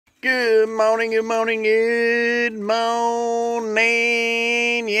Good morning, good morning, good morning.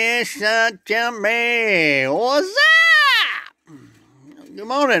 Yes, I tell me, what's up? Good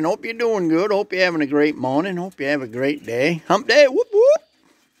morning. Hope you're doing good. Hope you're having a great morning. Hope you have a great day. Hump day. Whoop, whoop.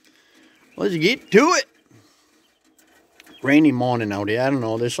 Let's get to it. Rainy morning out here. I don't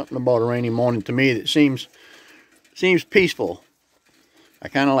know. There's something about a rainy morning to me that seems peaceful. I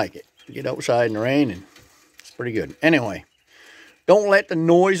kind of like it. Get outside in the rain, and it's pretty good. Anyway. Don't let the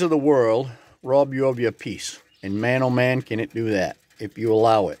noise of the world rob you of your peace. And man, oh man, can it do that if you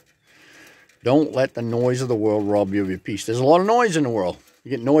allow it. Don't let the noise of the world rob you of your peace. There's a lot of noise in the world.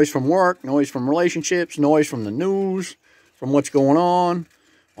 You get noise from work, noise from relationships, noise from the news, from what's going on.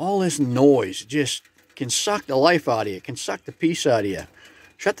 All this noise just can suck the life out of you. It can suck the peace out of you.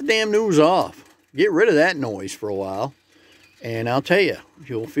 Shut the damn news off. Get rid of that noise for a while. And I'll tell you,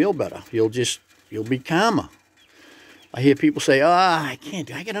 you'll feel better. You'll be calmer. I hear people say, I got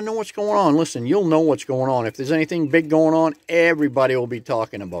to know what's going on. Listen, you'll know what's going on. If there's anything big going on, everybody will be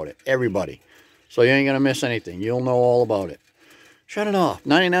talking about it. Everybody. So you ain't going to miss anything. You'll know all about it. Shut it off.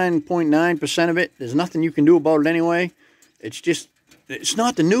 99.9% of it, there's nothing you can do about it anyway. It's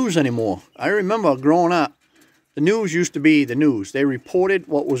not the news anymore. I remember growing up, the news used to be the news. They reported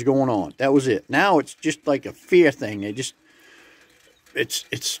what was going on. That was it. Now it's just like a fear thing. It's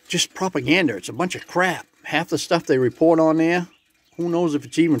just propaganda. It's a bunch of crap. Half the stuff they report on there, who knows if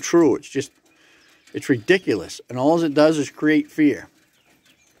it's even true. It's ridiculous. And all it does is create fear.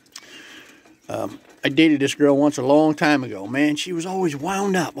 I dated this girl once a long time ago. Man, she was always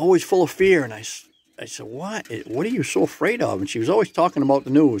wound up, always full of fear. And I said, what are you so afraid of? And she was always talking about the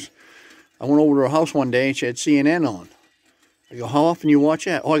news. I went over to her house one day and she had CNN on. I go, how often you watch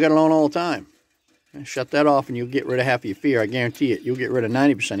that? Oh, I got it on all the time. And shut that off and you'll get rid of half of your fear. I guarantee it. You'll get rid of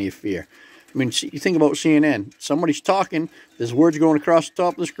 90% of your fear. I mean, you think about CNN. Somebody's talking. There's words going across the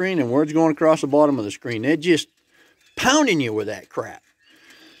top of the screen and words going across the bottom of the screen. They're just pounding you with that crap.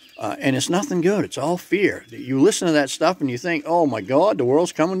 And it's nothing good. It's all fear. You listen to that stuff and you think, oh, my God, the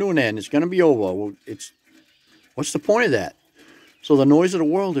world's coming to an end. It's going to be over. Well, what's the point of that? So the noise of the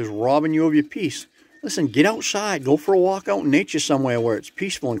world is robbing you of your peace. Listen, get outside. Go for a walk out in nature somewhere where it's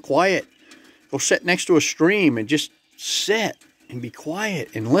peaceful and quiet. Go sit next to a stream and just sit and be quiet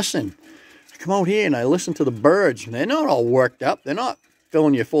and listen. Come out here and I listen to the birds. They're not all worked up. They're not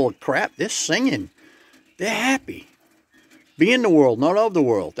filling you full of crap. They're singing. They're happy. Be in the world, not of the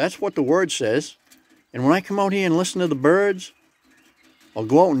world. That's what the word says. And when I come out here and listen to the birds, I'll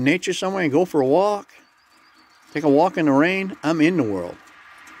go out in nature somewhere and go for a walk. Take a walk in the rain. I'm in the world.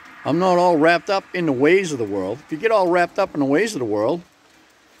 I'm not all wrapped up in the ways of the world. If you get all wrapped up in the ways of the world,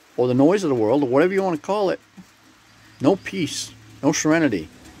 or the noise of the world, or whatever you want to call it, no peace, no serenity.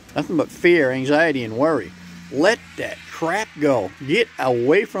 Nothing but fear, anxiety, and worry. Let that crap go. Get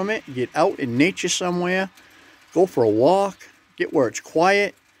away from it. Get out in nature somewhere. Go for a walk. Get where it's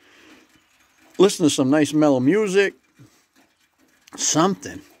quiet. Listen to some nice mellow music.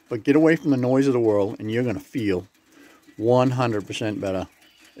 Something. But get away from the noise of the world and you're going to feel 100% better.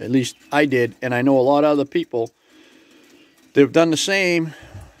 At least I did. And I know a lot of other people, they've done the same.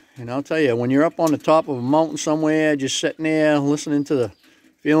 And I'll tell you, when you're up on the top of a mountain somewhere, just sitting there, listening to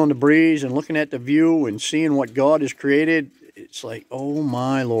feeling the breeze and looking at the view and seeing what God has created, it's like, oh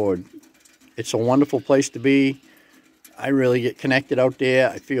my Lord. It's a wonderful place to be. I really get connected out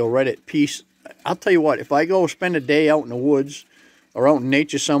there. I feel right at peace. I'll tell you what, if I go spend a day out in the woods or out in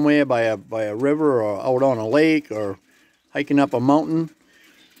nature somewhere by a river or out on a lake or hiking up a mountain,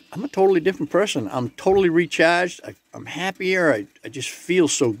 I'm a totally different person. I'm totally recharged. I'm happier. I just feel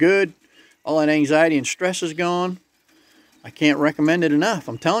so good. All that anxiety and stress is gone. I can't recommend it enough.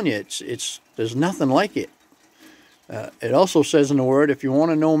 I'm telling you, there's nothing like it. It also says in the Word, if you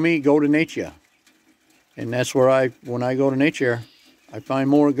want to know me, go to nature. And that's where when I go to nature, I find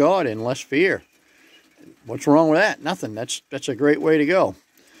more of God and less fear. What's wrong with that? Nothing. That's a great way to go.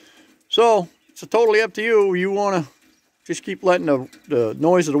 So it's totally up to you. You want to just keep letting the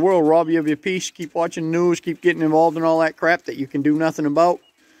noise of the world rob you of your peace. Keep watching the news. Keep getting involved in all that crap that you can do nothing about.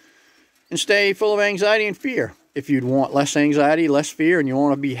 And stay full of anxiety and fear. If you'd want less anxiety, less fear, and you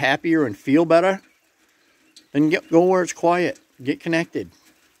want to be happier and feel better, then go where it's quiet. Get connected.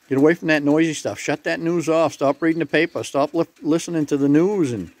 Get away from that noisy stuff. Shut that news off. Stop reading the paper. Stop listening to the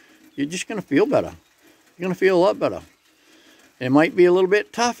news, and you're just going to feel better. You're going to feel a lot better. It might be a little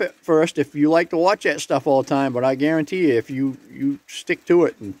bit tough at first if you like to watch that stuff all the time, but I guarantee you, if you stick to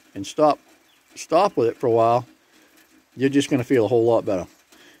it and stop with it for a while, you're just going to feel a whole lot better.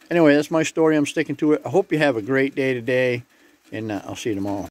 Anyway, that's my story. I'm sticking to it. I hope you have a great day today, and I'll see you tomorrow.